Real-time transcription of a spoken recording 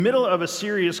Middle of a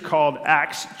series called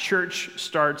Acts, Church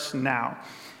Starts Now.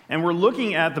 And we're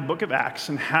looking at the book of Acts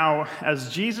and how,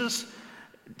 as Jesus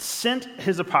sent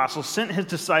his apostles, sent his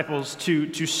disciples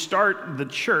to start the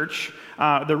church,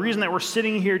 the reason that we're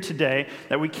sitting here today,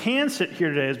 that we can sit here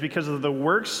today, is because of the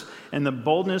works and the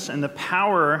boldness and the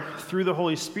power through the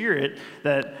Holy Spirit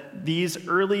that these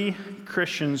early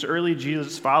Christians, early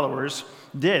Jesus followers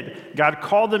did. God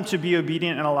called them to be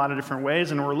obedient in a lot of different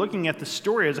ways, and we're looking at the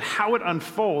story as how it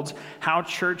unfolds, how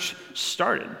church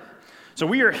started. So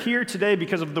we are here today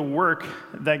because of the work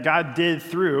that God did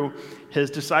through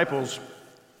his disciples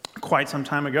quite some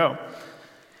time ago.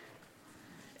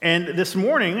 And this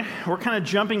morning, we're kind of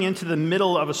jumping into the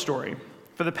middle of a story.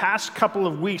 For the past couple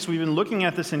of weeks, we've been looking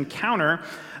at this encounter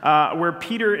where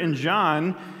Peter and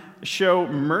John show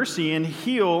mercy and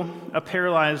heal a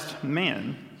paralyzed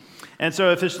man. And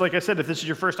so if this is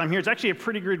your first time here, it's actually a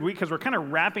pretty good week because we're kind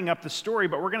of wrapping up the story,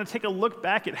 but we're going to take a look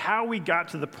back at how we got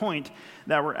to the point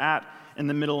that we're at in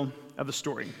the middle of the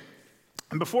story.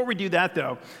 And before we do that,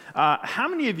 though, how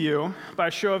many of you, by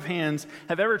a show of hands,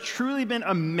 have ever truly been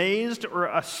amazed or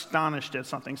astonished at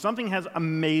something? Something has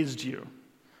amazed you.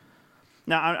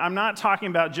 Now, I'm not talking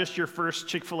about just your first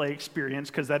Chick-fil-A experience,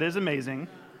 because that is amazing.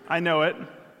 I know it.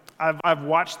 I've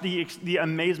watched the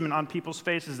amazement on people's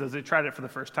faces as they tried it for the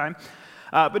first time.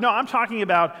 But no, I'm talking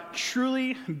about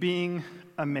truly being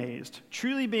amazed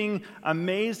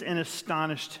and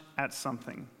astonished at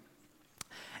something.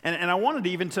 And I wanted to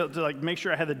even to make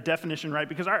sure I had the definition right,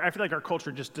 because I feel like our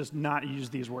culture just does not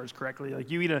use these words correctly. Like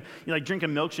you drink a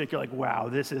milkshake, you're like, wow,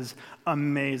 this is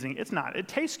amazing. It's not. It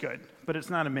tastes good, but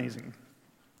it's not amazing.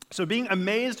 So being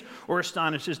amazed or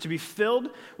astonished is to be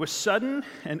filled with sudden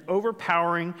and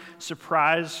overpowering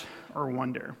surprise or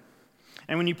wonder.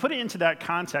 And when you put it into that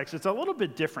context, it's a little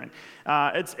bit different.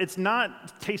 It's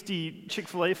not tasty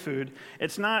Chick-fil-A food.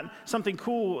 It's not something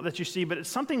cool that you see, but it's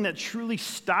something that truly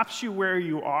stops you where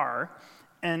you are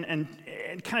and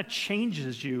kind of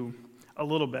changes you a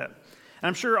little bit. And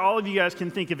I'm sure all of you guys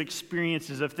can think of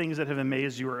experiences of things that have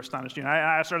amazed you or astonished you. And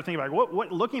I started thinking about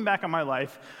what looking back on my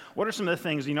life, what are some of the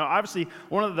things? Obviously,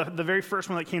 one of the very first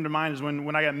one that came to mind is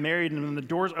when I got married and when the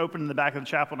doors opened in the back of the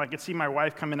chapel and I could see my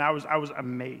wife come in, I was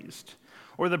amazed.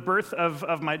 Or the birth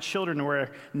of my children,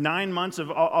 where 9 months of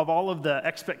all of the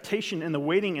expectation and the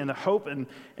waiting and the hope, and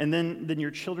then your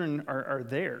children are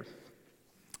there.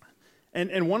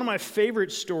 And one of my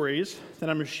favorite stories that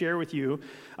I'm going to share with you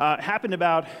happened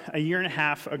about a year and a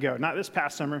half ago. Not this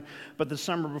past summer, but the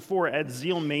summer before at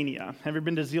Zealmania. Have you ever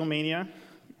been to Zealmania?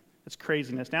 It's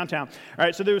craziness, downtown. All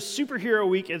right, so there was Superhero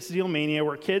Week at Zealmania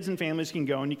where kids and families can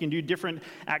go and you can do different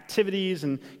activities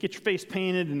and get your face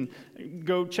painted and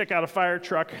go check out a fire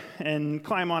truck and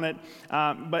climb on it.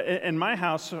 But in my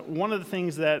house, one of the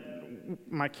things that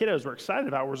my kiddos were excited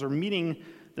about was meeting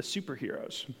the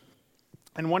superheroes.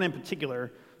 And one in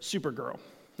particular, Supergirl.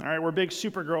 All right, we're big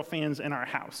Supergirl fans in our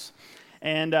house.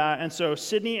 And so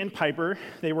Sydney and Piper,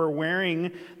 they were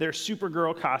wearing their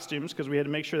Supergirl costumes because we had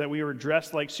to make sure that we were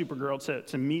dressed like Supergirl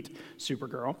to meet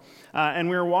Supergirl. And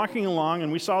we were walking along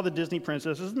and we saw the Disney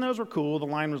princesses, and those were cool. The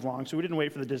line was long, so we didn't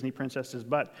wait for the Disney princesses.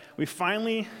 But we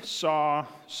finally saw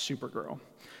Supergirl.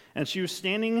 And she was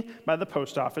standing by the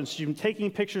post office. She was taking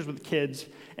pictures with kids.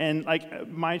 And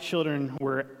my children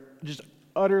were just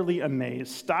utterly amazed,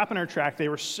 stop in our track. They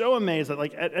were so amazed that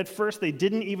at first they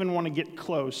didn't even want to get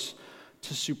close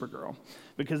to Supergirl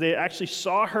because they actually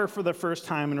saw her for the first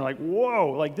time and they're like,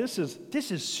 whoa, this is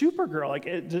Supergirl.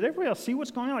 Did everybody else see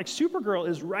what's going on? Supergirl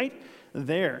is right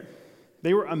there.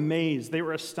 They were amazed. They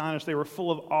were astonished. They were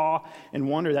full of awe and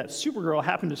wonder that Supergirl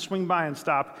happened to swing by and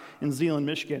stop in Zeeland,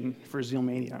 Michigan for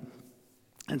Zealmania.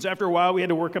 And so after a while, we had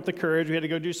to work up the courage. We had to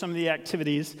go do some of the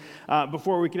activities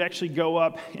before we could actually go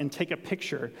up and take a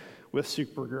picture with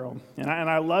Supergirl. And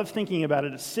I love thinking about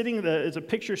it. It's a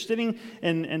picture sitting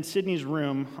in Sydney's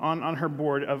room on her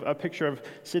board of a picture of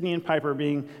Sydney and Piper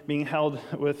being held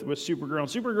with Supergirl. And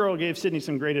Supergirl gave Sydney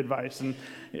some great advice. And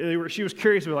she was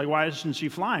curious about why isn't she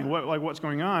flying? What's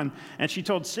going on? And she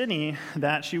told Sydney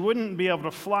that she wouldn't be able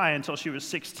to fly until she was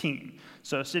 16.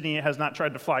 So Sydney has not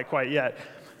tried to fly quite yet.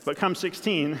 But come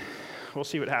 16, we'll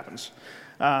see what happens.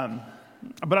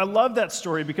 But I love that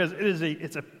story because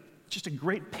it's just a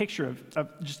great picture of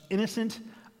just innocent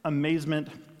amazement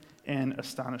and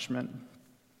astonishment.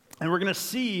 And we're going to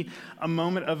see a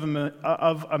moment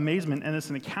of amazement in this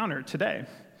encounter today.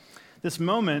 This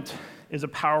moment is a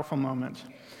powerful moment.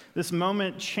 This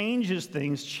moment changes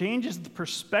things, changes the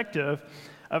perspective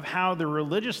of how the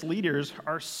religious leaders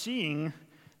are seeing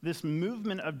this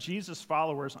movement of Jesus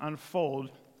followers unfold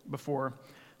before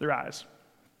their eyes.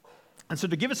 And so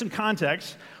to give us some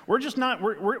context,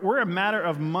 we're a matter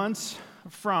of months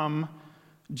from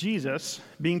Jesus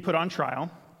being put on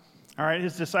trial. All right,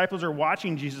 his disciples are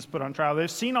watching Jesus put on trial. They've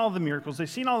seen all the miracles. They've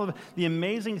seen all of the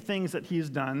amazing things that he's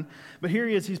done. But here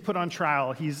he is, he's put on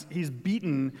trial. He's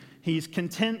beaten. He's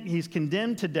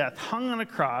condemned to death, hung on a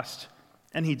cross,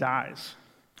 and he dies.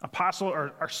 Apostles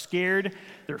are scared.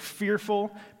 They're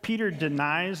fearful. Peter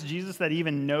denies Jesus that he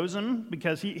even knows him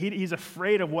because he's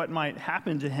afraid of what might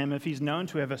happen to him if he's known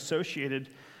to have associated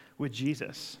with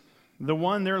Jesus.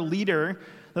 Their leader,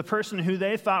 the person who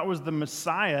they thought was the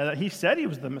Messiah, he said he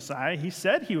was the Messiah. He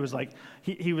said he was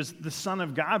he was the Son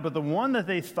of God, but the one that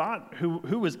they thought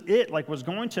who was was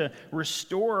going to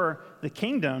restore the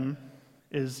kingdom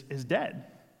is dead.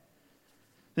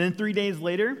 Then 3 days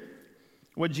later,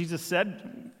 what Jesus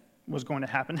said was going to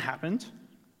happen happened.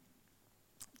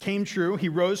 Came true. He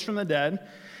rose from the dead.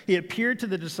 He appeared to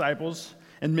the disciples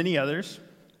and many others.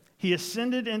 He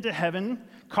ascended into heaven,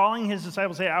 calling his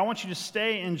disciples, hey, I want you to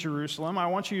stay in Jerusalem. I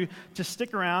want you to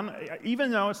stick around,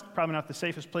 even though it's probably not the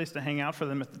safest place to hang out for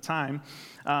them at the time,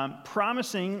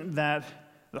 promising that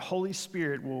the Holy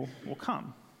Spirit will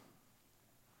come.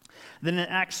 Then in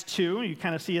Acts 2, you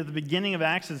kind of see at the beginning of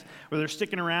Acts is where they're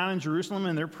sticking around in Jerusalem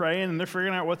and they're praying and they're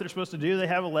figuring out what they're supposed to do. They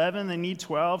have 11, they need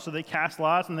 12, so they cast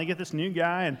lots and they get this new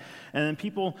guy. And then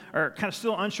people are kind of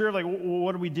still unsure of well,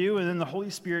 what do we do? And then the Holy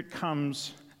Spirit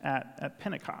comes at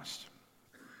Pentecost.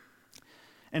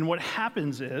 And what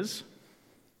happens is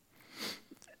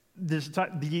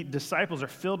the disciples are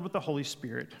filled with the Holy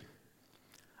Spirit.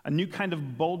 A new kind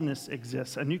of boldness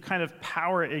exists, a new kind of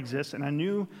power exists, and a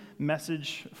new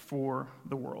message for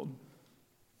the world.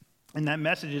 And that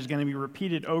message is going to be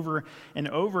repeated over and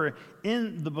over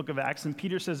in the book of Acts. And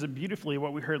Peter says it beautifully.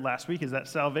 What we heard last week is that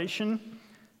salvation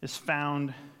is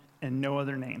found in no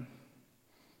other name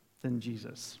than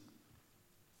Jesus.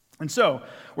 And so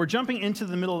we're jumping into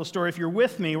the middle of the story. If you're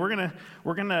with me, we're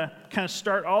gonna kind of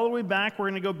start all the way back. We're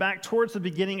going to go back towards the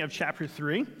beginning of chapter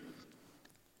 3.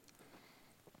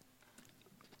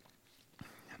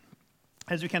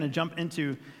 As we kind of jump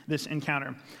into this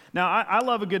encounter. Now, I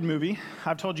love a good movie.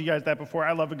 I've told you guys that before.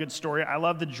 I love a good story. I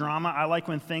love the drama. I like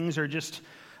when things are just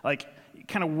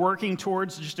kind of working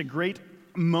towards just a great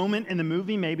moment in the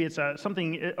movie. Maybe it's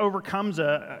something, it overcomes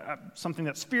something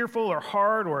that's fearful or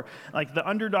hard, or like the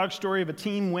underdog story of a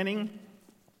team winning.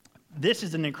 This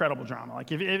is an incredible drama.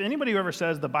 If anybody who ever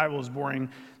says the Bible is boring,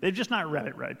 they've just not read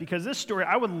it right. Because this story,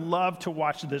 I would love to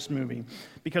watch this movie.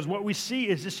 Because what we see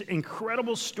is this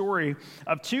incredible story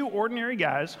of two ordinary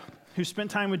guys who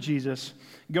spent time with Jesus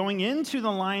going into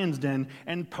the lion's den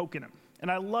and poking him.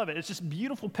 And I love it. It's this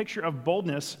beautiful picture of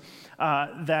boldness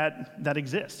that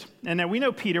exists. And now we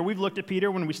know Peter. We've looked at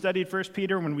Peter when we studied 1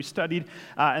 Peter, when we studied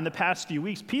in the past few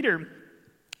weeks. Peter,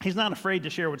 he's not afraid to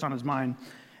share what's on his mind.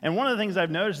 And one of the things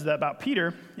I've noticed about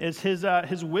Peter is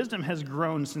his wisdom has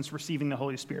grown since receiving the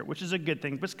Holy Spirit, which is a good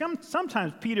thing. But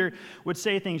sometimes Peter would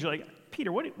say things, you're like,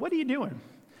 Peter, what are you doing?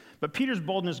 But Peter's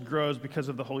boldness grows because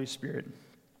of the Holy Spirit.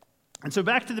 And so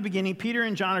back to the beginning, Peter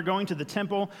and John are going to the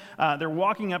temple. They're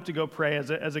walking up to go pray, as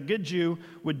a good Jew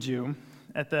would do,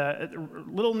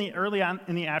 early on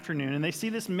in the afternoon. And they see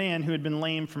this man who had been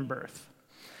lame from birth.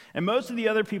 And most of the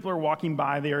other people are walking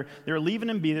by. They're leaving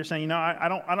him be. They're saying,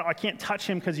 I can't touch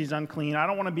him because he's unclean. I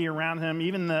don't want to be around him.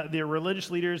 Even the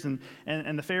religious leaders and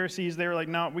the Pharisees, they were like,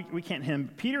 no, we can't him.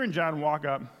 Peter and John walk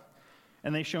up,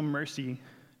 and they show mercy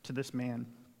to this man.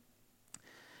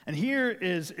 And here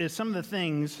is some of the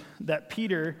things that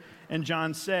Peter and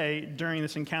John say during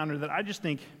this encounter that I just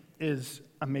think is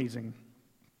amazing.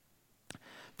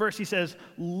 First, he says,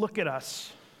 look at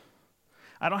us.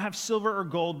 I don't have silver or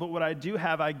gold, but what I do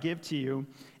have, I give to you.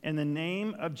 In the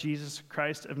name of Jesus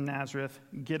Christ of Nazareth,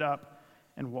 get up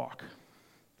and walk.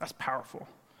 That's powerful.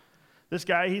 This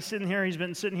guy, he's sitting here. He's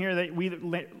been sitting here. We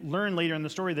learn later in the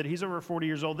story that he's over 40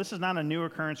 years old. This is not a new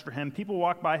occurrence for him. People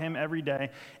walk by him every day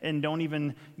and don't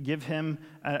even give him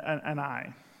an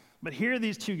eye. But here are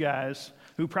these two guys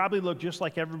who probably look just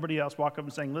like everybody else walk up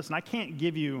and saying, listen, I can't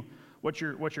give you what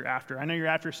you're after. I know you're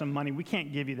after some money. We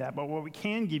can't give you that. But what we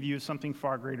can give you is something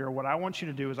far greater. What I want you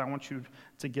to do is I want you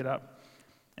to get up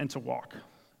and to walk.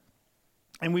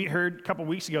 And we heard a couple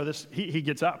weeks ago he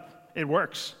gets up. It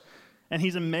works. And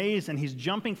he's amazed, and he's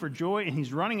jumping for joy, and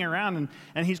he's running around,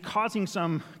 and he's causing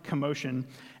some commotion.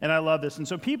 And I love this. And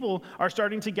so people are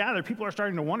starting to gather. People are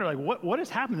starting to wonder, what has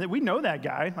happened? We know that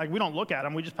guy. We don't look at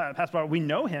him. We just pass by. We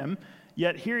know him.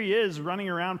 Yet here he is running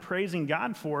around praising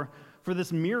God for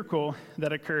this miracle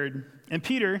that occurred. And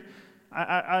Peter,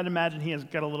 I'd imagine he has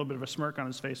got a little bit of a smirk on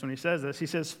his face when he says this. He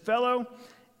says, fellow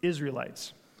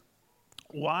Israelites,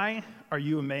 why are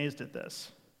you amazed at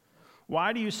this?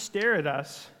 Why do you stare at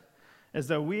us as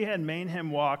though we had made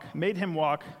him walk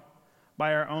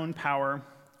by our own power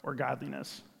or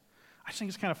godliness?" I just think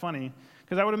it's kind of funny,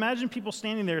 because I would imagine people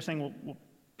standing there saying, well,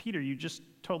 Peter, you just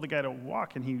told the guy to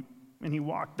walk, and he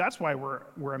walked. That's why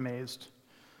we're amazed.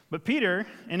 But Peter,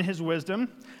 in his wisdom,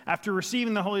 after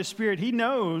receiving the Holy Spirit, he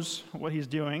knows what he's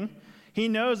doing. He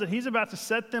knows that he's about to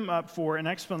set them up for an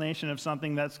explanation of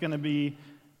something that's going to be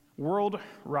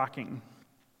world-rocking.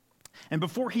 And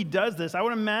before he does this, I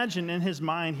would imagine in his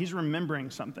mind he's remembering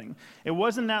something. It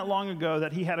wasn't that long ago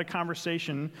that he had a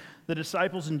conversation. The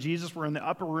disciples and Jesus were in the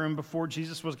upper room before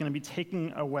Jesus was going to be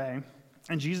taken away.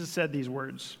 And Jesus said these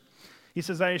words. He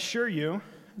says, "I assure you,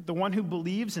 the one who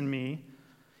believes in me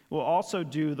will also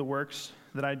do the works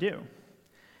that I do.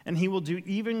 And he will do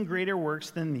even greater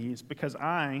works than these, because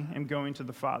I am going to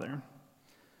the Father.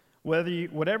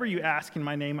 Whatever you ask in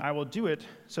my name, I will do it,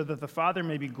 so that the Father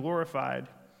may be glorified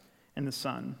in the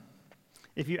Son.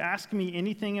 If you ask me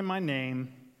anything in my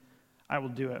name, I will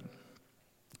do it."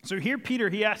 So here Peter,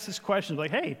 he asks this question,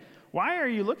 like, hey, why are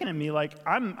you looking at me like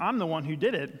I'm the one who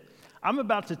did it? I'm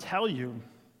about to tell you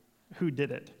who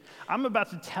did it. I'm about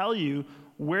to tell you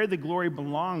where the glory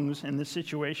belongs in this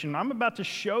situation. I'm about to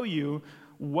show you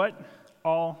what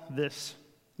all this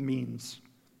means.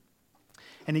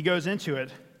 And he goes into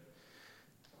it.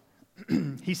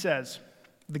 He says,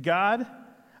 "The God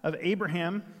of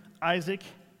Abraham, Isaac,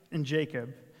 and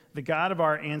Jacob, the God of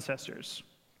our ancestors."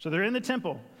 So they're in the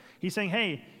temple. He's saying,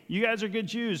 hey, you guys are good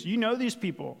Jews. You know these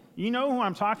people. You know who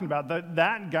I'm talking about.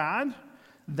 That God,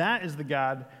 that is the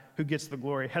God who gets the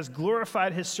glory, has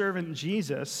glorified his servant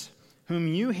Jesus, whom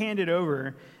you handed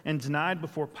over and denied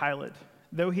before Pilate,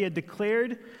 though he had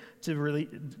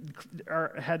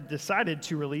had decided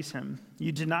to release him.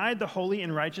 You denied the holy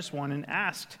and righteous one and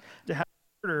asked to have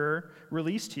a murderer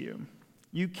released to you.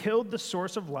 You killed the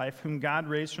source of life, whom God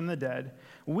raised from the dead.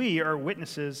 We are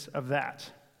witnesses of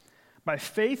that. By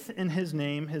faith in his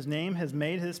name has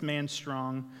made this man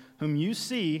strong, whom you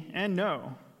see and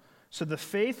know. So the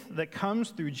faith that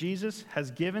comes through Jesus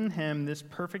has given him this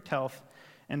perfect health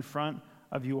in front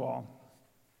of you all.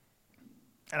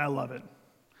 And I love it.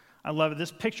 I love it.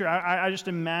 This picture, I just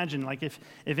imagine, like if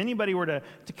anybody were to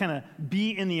kind of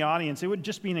be in the audience, it would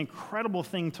just be an incredible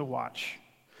thing to watch.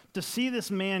 To see this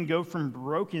man go from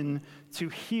broken to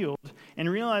healed and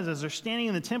realize as they're standing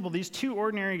in the temple, these two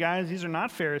ordinary guys, these are not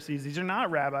Pharisees, these are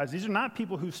not rabbis, these are not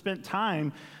people who've spent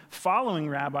time following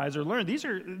rabbis or learned.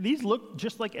 These look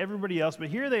just like everybody else, but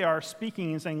here they are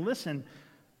speaking and saying, listen,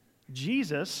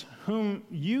 Jesus, whom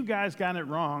you guys got it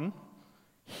wrong,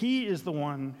 he is the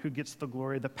one who gets the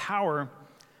glory. The power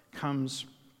comes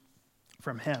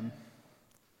from him.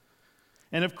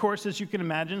 And of course, as you can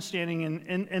imagine, standing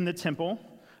in the temple,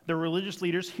 the religious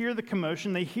leaders hear the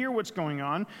commotion. They hear what's going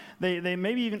on. They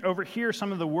maybe even overhear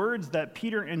some of the words that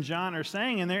Peter and John are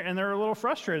saying, and they're a little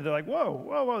frustrated. They're like,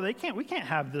 whoa, we can't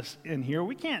have this in here.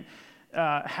 We can't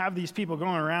have these people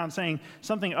going around saying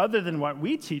something other than what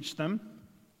we teach them.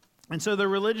 And so the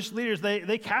religious leaders,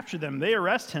 they capture them. They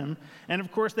arrest him. And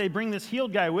of course, they bring this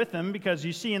healed guy with them, because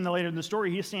you see later in the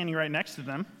story, he's standing right next to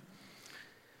them.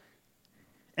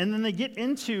 And then they get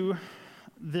into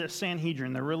the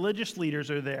Sanhedrin. The religious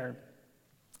leaders are there.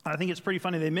 I think it's pretty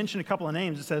funny. They mention a couple of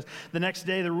names. It says, the next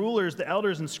day, the rulers, the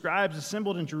elders, and scribes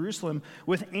assembled in Jerusalem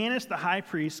with Annas the high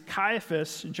priest,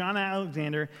 Caiaphas, John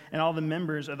Alexander, and all the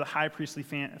members of the high priestly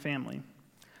family.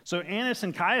 So Annas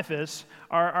and Caiaphas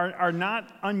are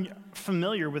not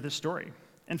unfamiliar with this story.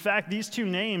 In fact, these two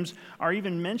names are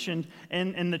even mentioned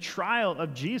in the trial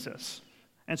of Jesus.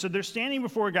 And so they're standing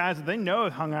before guys that they know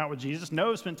have hung out with Jesus, know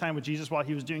have spent time with Jesus while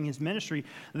he was doing his ministry.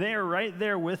 They are right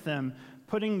there with them,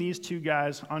 putting these two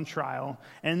guys on trial.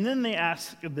 And then they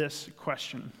ask this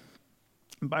question: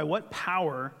 by what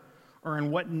power or in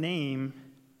what name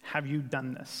have you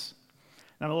done this?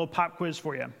 Now, a little pop quiz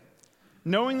for you.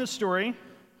 Knowing the story,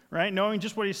 right, knowing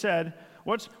just what he said,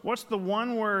 what's the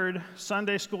one-word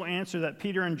Sunday school answer that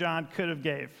Peter and John could have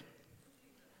gave?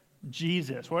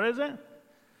 Jesus. What is it?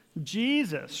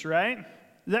 Jesus, right?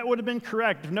 That would have been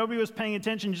correct. If nobody was paying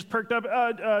attention, just perked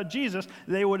up, Jesus,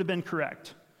 they would have been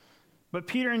correct. But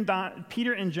Peter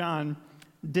and John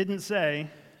didn't say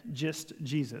just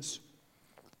Jesus.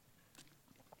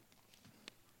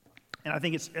 And I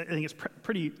think it's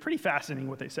pretty fascinating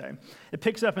what they say. It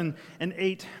picks up in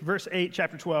verse 8,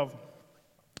 chapter 12.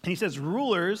 And he says,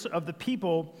 rulers of the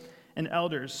people and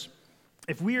elders,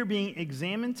 if we are being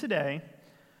examined today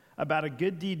about a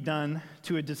good deed done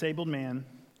to a disabled man,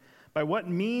 by what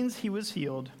means he was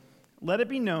healed, let it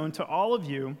be known to all of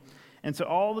you and to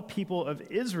all the people of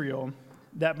Israel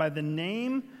that by the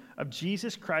name of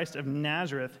Jesus Christ of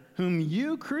Nazareth, whom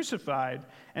you crucified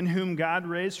and whom God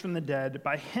raised from the dead.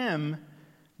 By him,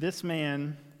 this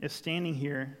man is standing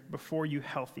here before you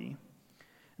healthy.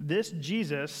 This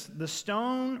Jesus, the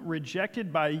stone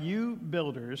rejected by you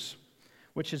builders,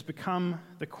 which has become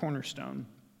the cornerstone.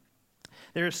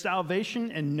 There is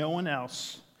salvation in no one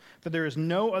else, for there is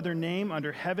no other name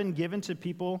under heaven given to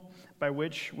people by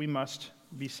which we must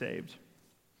be saved.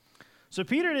 So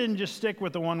Peter didn't just stick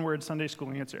with the one-word Sunday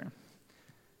school answer.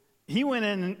 He went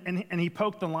in and he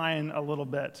poked the lion a little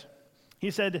bit.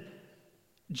 He said,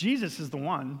 Jesus is the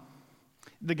one,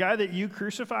 the guy that you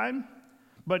crucified,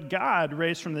 but God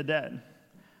raised from the dead.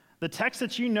 The text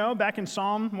that you know back in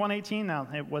Psalm 118, now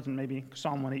it wasn't maybe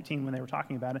Psalm 118 when they were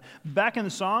talking about it, back in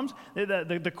the Psalms,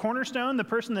 the cornerstone, the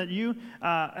person that you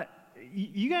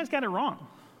guys got it wrong.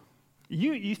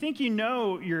 You think you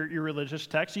know your religious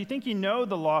text, you think you know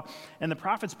the law and the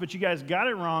prophets, but you guys got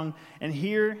it wrong, and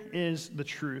here is the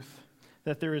truth,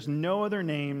 that there is no other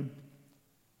name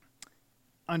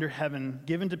under heaven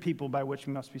given to people by which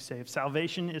we must be saved.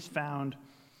 Salvation is found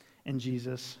in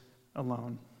Jesus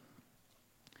alone.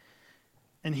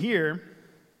 And here,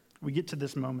 we get to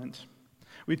this moment.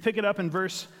 We pick it up in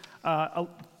verse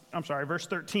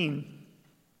 13.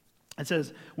 It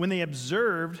says, when they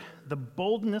observed the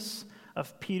boldness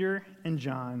of Peter and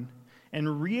John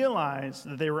and realized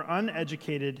that they were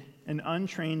uneducated and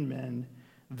untrained men,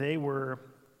 they were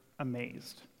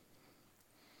amazed.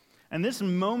 And this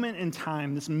moment in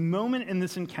time, this moment in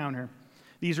this encounter,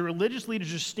 these religious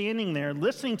leaders are standing there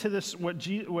listening to this,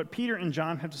 what Peter and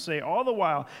John have to say, all the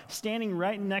while standing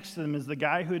right next to them is the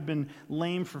guy who had been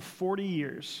lame for 40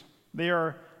 years. They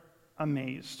are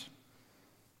amazed.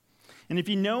 And if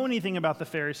you know anything about the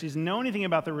Pharisees, know anything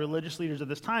about the religious leaders of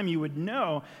this time, you would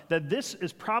know that this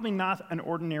is probably not an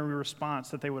ordinary response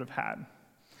that they would have had.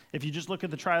 If you just look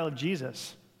at the trial of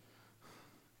Jesus,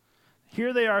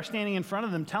 here they are standing in front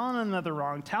of them, telling them that they're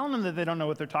wrong, telling them that they don't know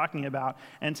what they're talking about,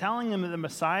 and telling them that the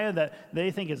Messiah that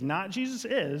they think is not Jesus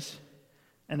is,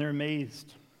 and they're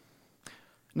amazed.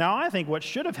 Now, I think what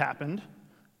should have happened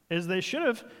is they should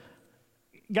have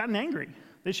gotten angry.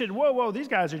 They should, whoa, these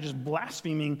guys are just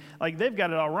blaspheming. Like, they've got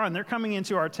it all wrong. They're coming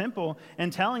into our temple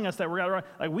and telling us that we're got it wrong.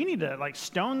 Like, we need to,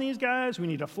 stone these guys. We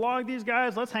need to flog these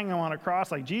guys. Let's hang them on a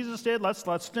cross like Jesus did.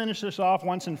 Let's finish this off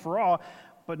once and for all.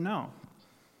 But no.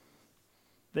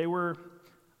 They were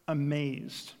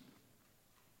amazed.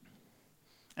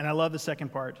 And I love the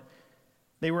second part.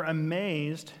 They were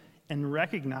amazed and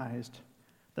recognized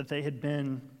that they had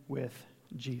been with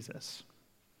Jesus.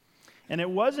 And it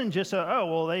wasn't just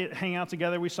they hang out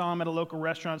together. We saw them at a local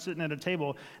restaurant sitting at a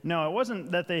table. No, it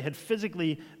wasn't that they had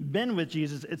physically been with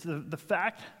Jesus. It's the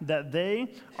fact that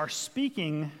they are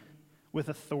speaking with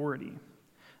authority.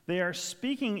 They are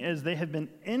speaking as they have been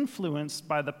influenced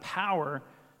by the power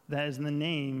that is in the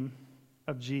name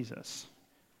of Jesus.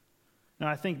 Now,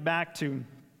 I think back to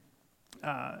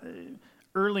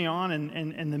early on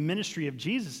in the ministry of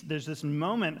Jesus, there's this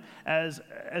moment as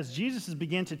Jesus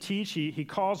began to teach, he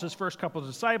calls his first couple of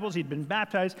disciples, he'd been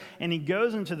baptized, and he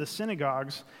goes into the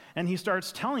synagogues, and he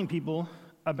starts telling people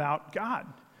about God,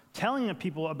 telling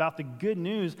people about the good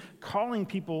news, calling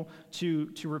people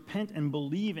to repent and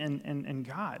believe in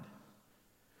God.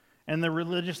 And the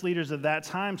religious leaders of that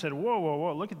time said,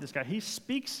 whoa, look at this guy. He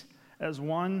speaks as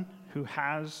one who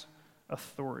has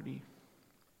authority.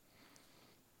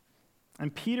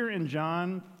 And Peter and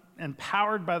John,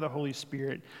 empowered by the Holy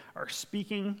Spirit, are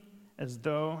speaking as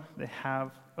though they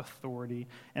have authority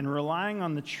and relying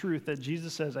on the truth that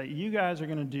Jesus says that you guys are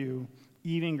going to do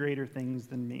even greater things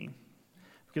than me.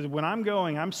 Because when I'm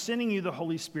going, I'm sending you the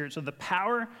Holy Spirit, so the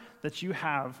power that you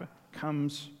have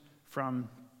comes from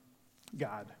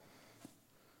God.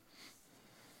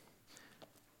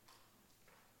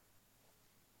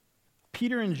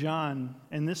 Peter and John,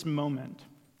 in this moment,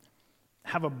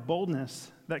 have a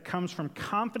boldness that comes from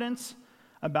confidence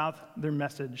about their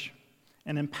message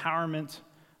and empowerment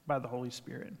by the Holy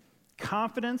Spirit.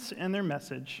 Confidence in their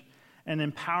message and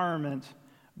empowerment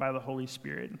by the Holy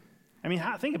Spirit. I mean,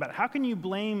 think about it. How can you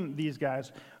blame these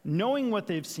guys knowing what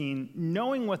they've seen,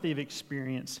 knowing what they've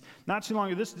experienced? Not too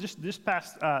long ago, this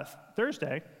past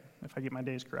Thursday, if I get my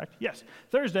days correct. Yes,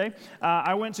 Thursday,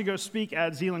 I went to go speak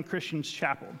at Zeeland Christian's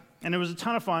Chapel. And it was a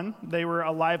ton of fun. They were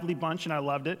a lively bunch, and I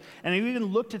loved it. And I even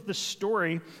looked at the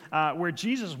story where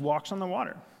Jesus walks on the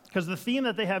water. Because the theme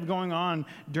that they have going on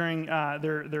during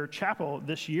their chapel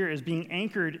this year is being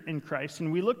anchored in Christ.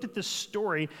 And we looked at this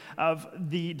story of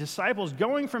the disciples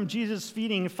going from Jesus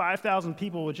feeding 5,000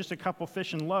 people with just a couple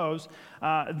fish and loaves,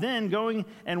 then going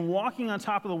and walking on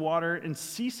top of the water and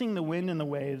ceasing the wind and the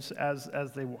waves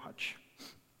as they watch.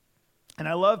 And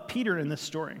I love Peter in this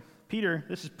story. Peter,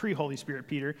 this is pre-Holy Spirit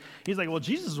Peter. He's like, well,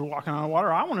 Jesus is walking on the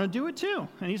water. I want to do it too.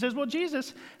 And he says, well,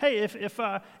 Jesus, hey,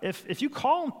 if you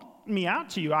call me out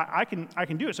to you, I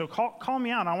can do it. So call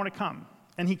me out. I want to come.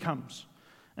 And he comes.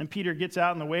 And Peter gets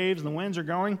out, and the waves and the winds are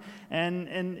going, and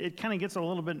it kind of gets a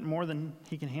little bit more than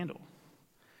he can handle.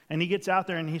 And he gets out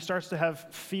there, and he starts to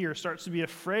have fear, starts to be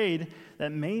afraid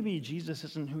that maybe Jesus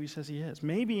isn't who he says he is.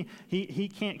 Maybe he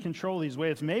can't control these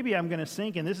waves. Maybe I'm going to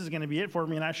sink, and this is going to be it for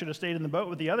me, and I should have stayed in the boat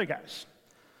with the other guys.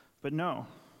 But no.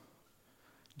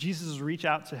 Jesus reaches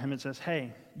out to him and says,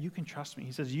 hey, you can trust me.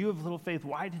 He says, you have little faith.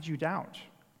 Why did you doubt?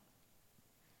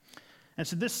 And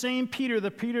so this same Peter,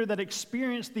 the Peter that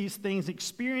experienced these things,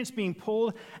 experienced being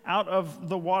pulled out of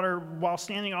the water while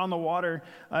standing on the water,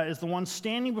 is the one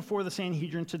standing before the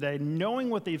Sanhedrin today, knowing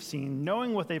what they've seen,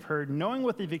 knowing what they've heard, knowing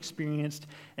what they've experienced,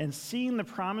 and seeing the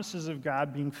promises of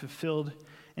God being fulfilled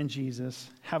in Jesus,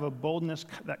 have a boldness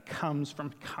that comes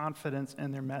from confidence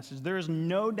in their message. There is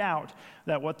no doubt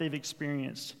that what they've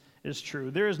experienced is true.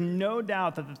 There is no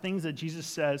doubt that the things that Jesus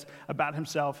says about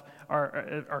himself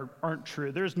aren't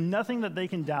true. There's nothing that they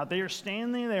can doubt. They are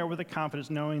standing there with a confidence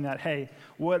knowing that, hey,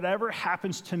 whatever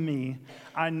happens to me,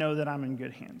 I know that I'm in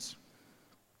good hands.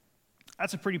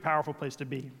 That's a pretty powerful place to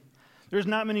be. There's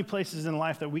not many places in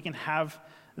life that we can have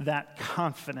that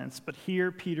confidence, but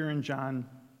here Peter and John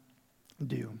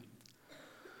do.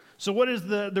 So what is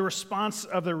the response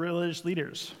of the religious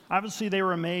leaders? Obviously, they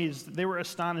were amazed. They were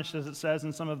astonished, as it says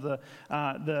in some of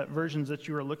the versions that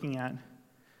you were looking at.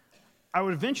 I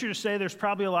would venture to say there's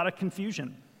probably a lot of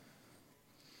confusion.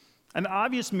 An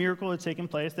obvious miracle had taken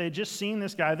place. They had just seen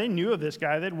this guy. They knew of this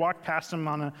guy. They'd walked past him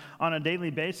on a daily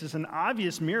basis. An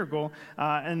obvious miracle,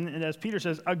 and as Peter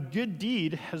says, a good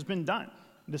deed has been done.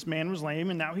 This man was lame,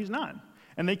 and now he's not.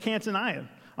 And they can't deny it.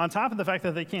 On top of the fact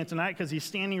that they can't deny it because he's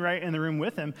standing right in the room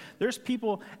with them, there's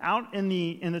people out in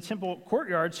the temple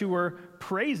courtyards who are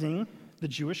praising the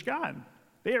Jewish God.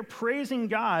 They are praising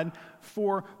God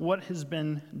for what has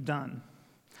been done.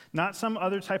 Not some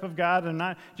other type of God, and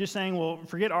not just saying, well,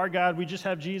 forget our God, we just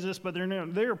have Jesus, but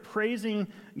they're praising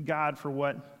God for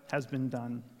what has been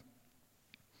done.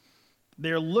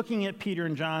 They're looking at Peter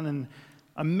and John and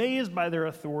amazed by their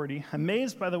authority,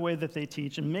 amazed by the way that they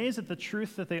teach, amazed at the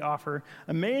truth that they offer,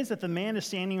 amazed that the man is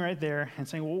standing right there and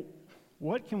saying, well,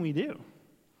 what can we do?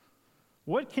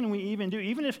 What can we even do?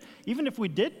 Even if we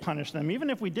did punish them, even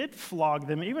if we did flog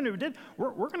them, even if we did,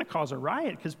 we're going to cause a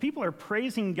riot because people are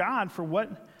praising God for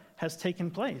what has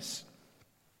taken place.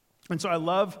 And so I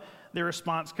love their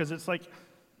response because it's like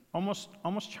almost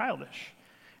childish.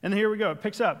 And here we go. It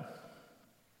picks up.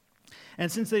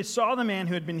 And since they saw the man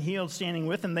who had been healed standing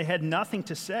with them, they had nothing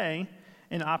to say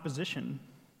in opposition.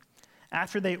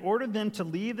 After they ordered them to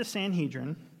leave the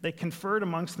Sanhedrin, they conferred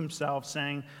amongst themselves,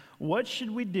 saying, what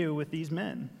should we do with these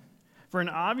men? For an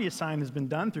obvious sign has been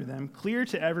done through them, clear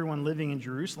to everyone living in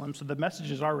Jerusalem, so the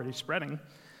message is already spreading,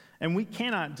 and we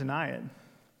cannot deny it.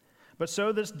 But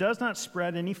so this does not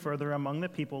spread any further among the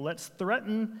people, let's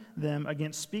threaten them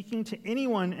against speaking to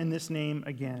anyone in this name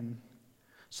again.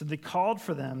 So they called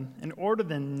for them and ordered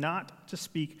them not to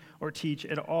speak or teach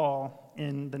at all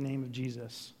in the name of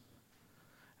Jesus.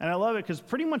 And I love it because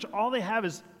pretty much all they have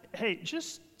is, hey,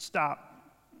 just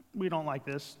stop. We don't like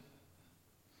this.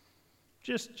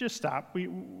 Just stop.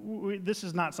 This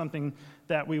is not something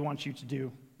that we want you to do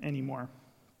anymore.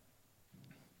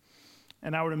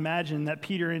 And I would imagine that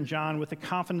Peter and John, with the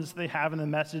confidence they have in the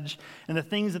message and the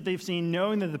things that they've seen,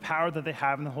 knowing that the power that they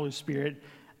have in the Holy Spirit,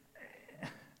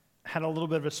 had a little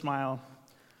bit of a smile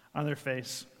on their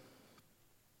face.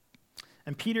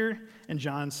 And Peter and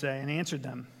John say and answered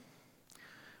them,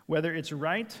 whether it's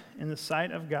right in the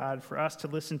sight of God for us to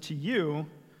listen to you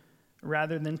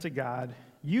rather than to God,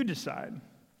 you decide.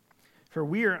 For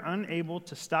we are unable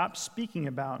to stop speaking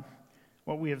about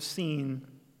what we have seen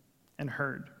and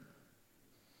heard.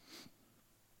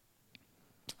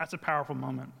 That's a powerful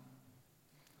moment.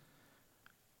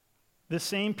 The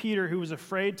same Peter who was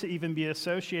afraid to even be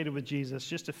associated with Jesus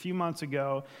just a few months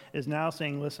ago is now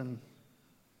saying, listen,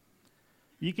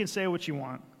 you can say what you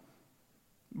want,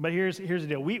 but here's the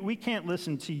deal. We can't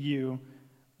listen to you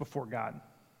before God.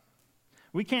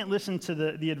 We can't listen to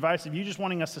the advice of you just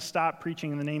wanting us to stop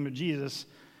preaching in the name of Jesus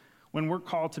when we're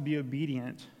called to be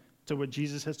obedient to what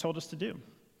Jesus has told us to do.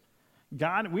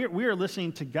 God, we are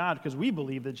listening to God because we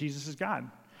believe that Jesus is God.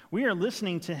 We are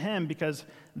listening to him because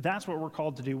that's what we're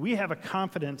called to do. We have a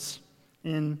confidence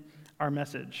in our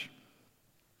message.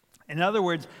 In other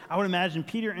words, I would imagine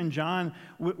Peter and John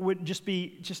would just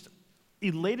be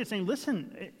elated saying,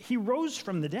 listen, he rose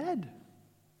from the dead.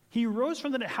 He rose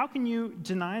from the dead. How can you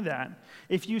deny that?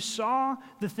 If you saw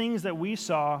the things that we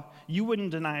saw, you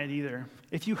wouldn't deny it either.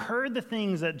 If you heard the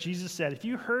things that Jesus said, if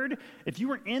you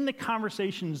were in the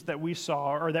conversations that we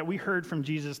saw or that we heard from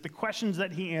Jesus, the questions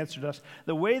that he answered us,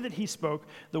 the way that he spoke,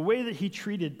 the way that he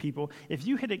treated people, if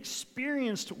you had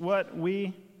experienced what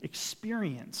we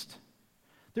experienced,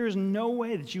 there is no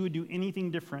way that you would do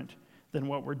anything different than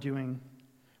what we're doing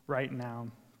right now.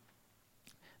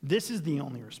 This is the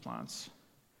only response.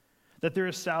 That there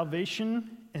is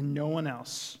salvation in no one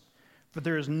else, for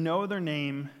there is no other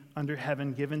name under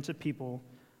heaven given to people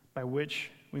by which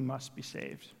we must be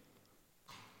saved.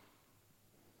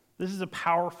 This is a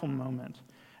powerful moment.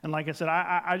 And like I said,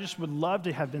 I just would love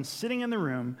to have been sitting in the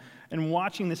room and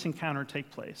watching this encounter take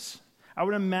place. I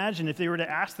would imagine if they were to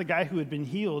ask the guy who had been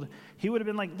healed, he would have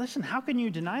been like, listen, how can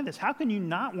you deny this? How can you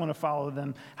not want to follow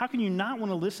them? How can you not want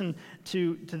to listen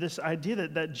to this idea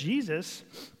that Jesus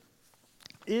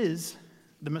is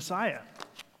the Messiah?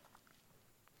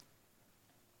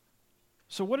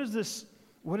 So what does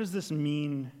this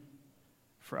mean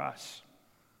for us?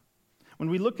 When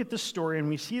we look at this story and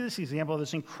we see this example of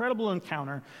this incredible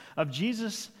encounter of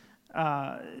Jesus'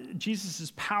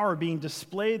 power being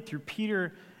displayed through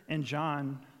Peter and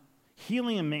John,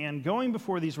 healing a man, going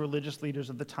before these religious leaders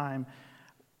of the time,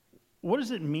 what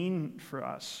does it mean for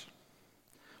us?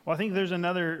 Well, I think there's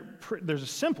a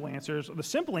simple answer. The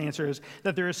simple answer is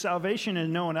that there is salvation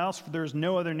in no one else, for there is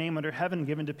no other name under heaven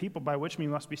given to people by which we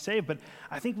must be saved. But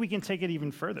I think we can take it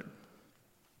even further.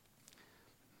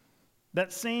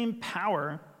 That same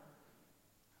power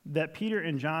that Peter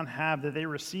and John have, that they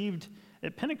received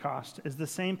at Pentecost, is the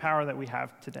same power that we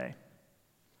have today.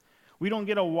 We don't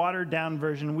get a watered-down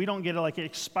version. We don't get an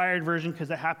expired version because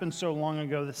it happened so long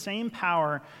ago. The same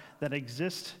power that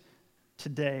exists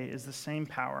today is the same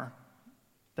power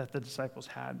that the disciples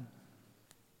had.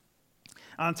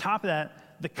 On top of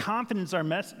that, the confidence in our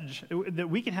message, that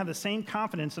we can have the same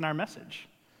confidence in our message.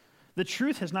 The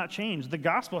truth has not changed. The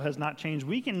gospel has not changed.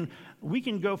 We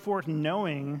can go forth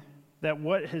knowing that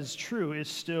what is true is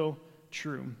still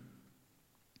true.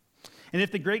 And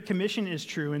if the Great Commission is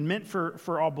true and meant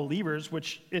for all believers,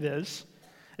 which it is,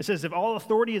 it says, if all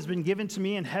authority has been given to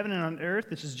me in heaven and on earth,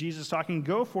 this is Jesus talking,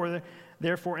 go forth,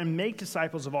 therefore, and make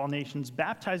disciples of all nations,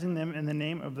 baptizing them in the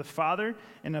name of the Father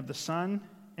and of the Son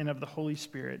and of the Holy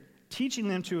Spirit, teaching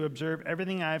them to observe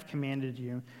everything I have commanded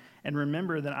you, and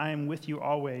remember that I am with you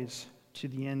always to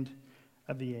the end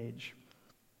of the age.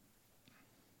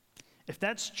 If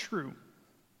that's true,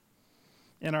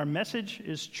 and our message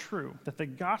is true, that the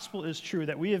gospel is true,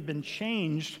 that we have been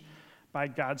changed by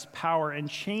God's power and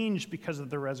changed because of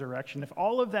the resurrection, if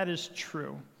all of that is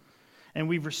true, and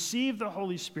we've received the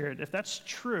Holy Spirit, if that's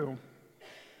true,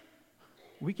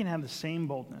 we can have the same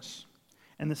boldness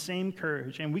and the same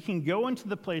courage, and we can go into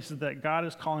the places that God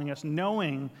is calling us,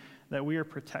 knowing that we are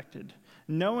protected,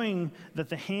 knowing that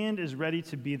the hand is ready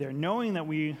to be there, knowing that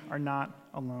we are not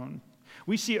alone.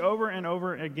 We see over and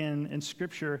over again in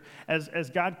Scripture, as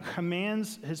God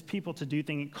commands his people to do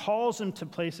things, he calls them to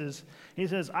places. He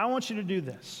says, I want you to do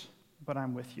this, but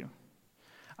I'm with you.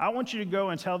 I want you to go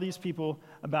and tell these people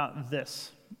about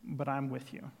this, but I'm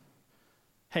with you.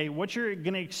 Hey, what you're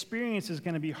going to experience is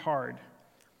going to be hard,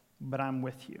 but I'm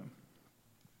with you.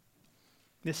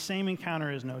 This same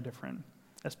encounter is no different.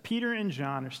 As Peter and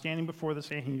John are standing before the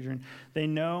Sanhedrin, they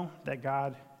know that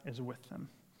God is with them.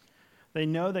 They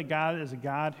know that God is a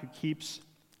God who keeps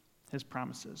his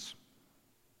promises.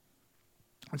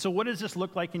 And so what does this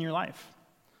look like in your life?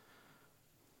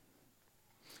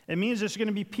 It means there's going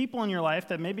to be people in your life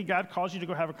that maybe God calls you to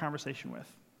go have a conversation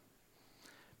with.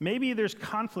 Maybe there's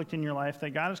conflict in your life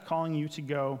that God is calling you to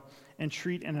go and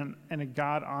treat in a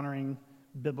God-honoring,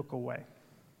 biblical way.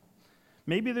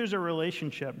 Maybe there's a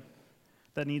relationship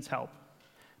that needs help.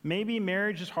 Maybe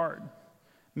marriage is hard.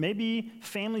 Maybe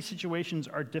family situations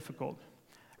are difficult.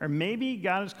 Or maybe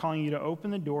God is calling you to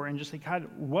open the door and just say, God,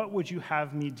 what would you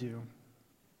have me do?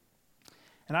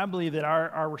 And I believe that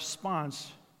our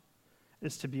response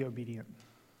is to be obedient.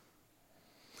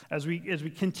 As we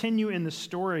continue in the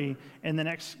story in the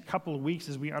next couple of weeks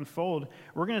as we unfold,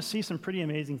 we're going to see some pretty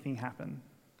amazing things happen.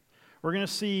 We're going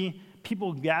to see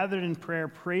people gathered in prayer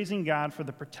praising God for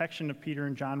the protection of Peter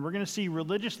and John. We're going to see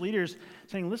religious leaders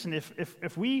saying, listen,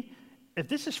 if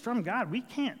this is from God, we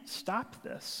can't stop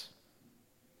this.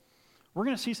 We're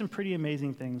going to see some pretty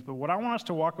amazing things, but what I want us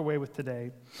to walk away with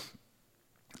today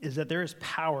is that there is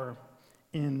power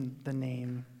in the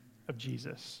name of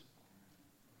Jesus.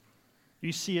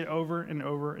 You see it over and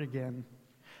over again.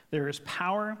 There is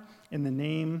power in the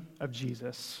name of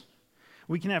Jesus.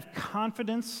 We can have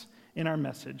confidence in our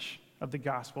message. of the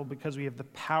gospel because we have the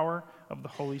power of the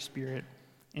Holy Spirit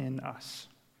in us.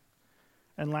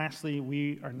 And lastly,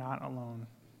 we are not alone.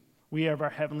 We have our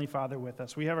Heavenly Father with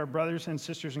us. We have our brothers and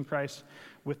sisters in Christ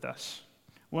with us.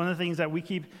 One of the things that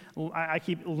I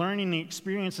keep learning and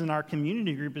experiencing in our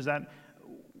community group is that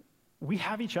we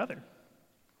have each other.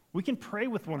 We can pray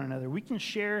with one another. We can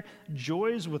share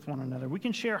joys with one another. We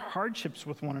can share hardships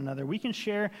with one another. We can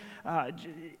share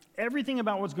everything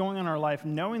about what's going on in our life,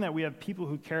 knowing that we have people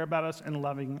who care about us and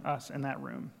loving us in that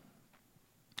room.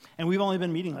 And we've only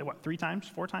been meeting 3 times,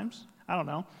 4 times? I don't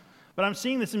know. But I'm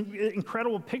seeing this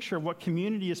incredible picture of what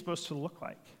community is supposed to look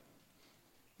like.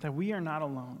 That we are not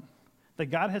alone. That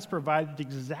God has provided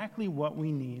exactly what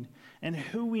we need and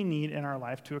who we need in our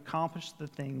life to accomplish the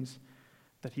things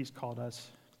that He's called us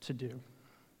to do.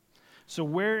 So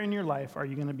where in your life are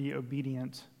you going to be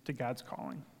obedient to God's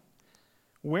calling?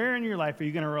 Where in your life are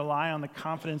you going to rely on the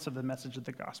confidence of the message of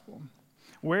the gospel?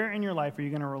 Where in your life are you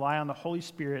going to rely on the Holy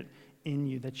Spirit in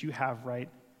you that you have right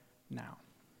now?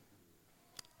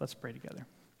 Let's pray together.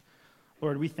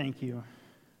 Lord, we thank you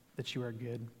that you are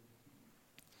good.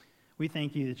 We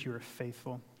thank you that you are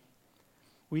faithful.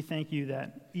 We thank you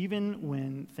that even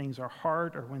when things are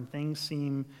hard or when things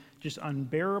seem just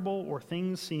unbearable or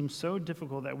things seem so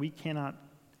difficult that we cannot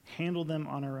handle them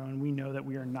on our own, we know that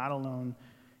we are not alone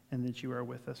and that you are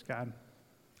with us, God.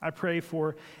 I pray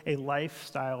for a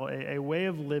lifestyle, a way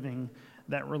of living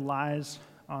that relies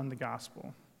on the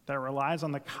gospel, that relies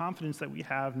on the confidence that we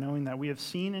have, knowing that we have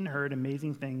seen and heard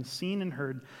amazing things, seen and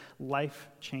heard life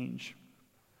change.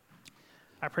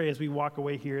 I pray as we walk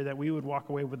away here that we would walk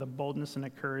away with a boldness and a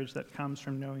courage that comes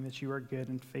from knowing that you are good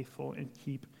and faithful and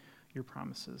keep your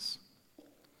promises.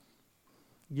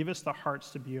 Give us the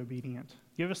hearts to be obedient.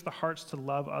 Give us the hearts to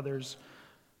love others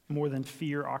more than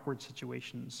fear awkward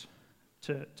situations,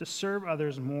 to serve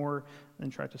others more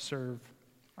than try to serve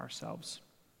ourselves.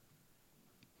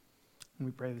 And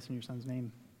we pray this in your Son's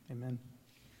name. Amen.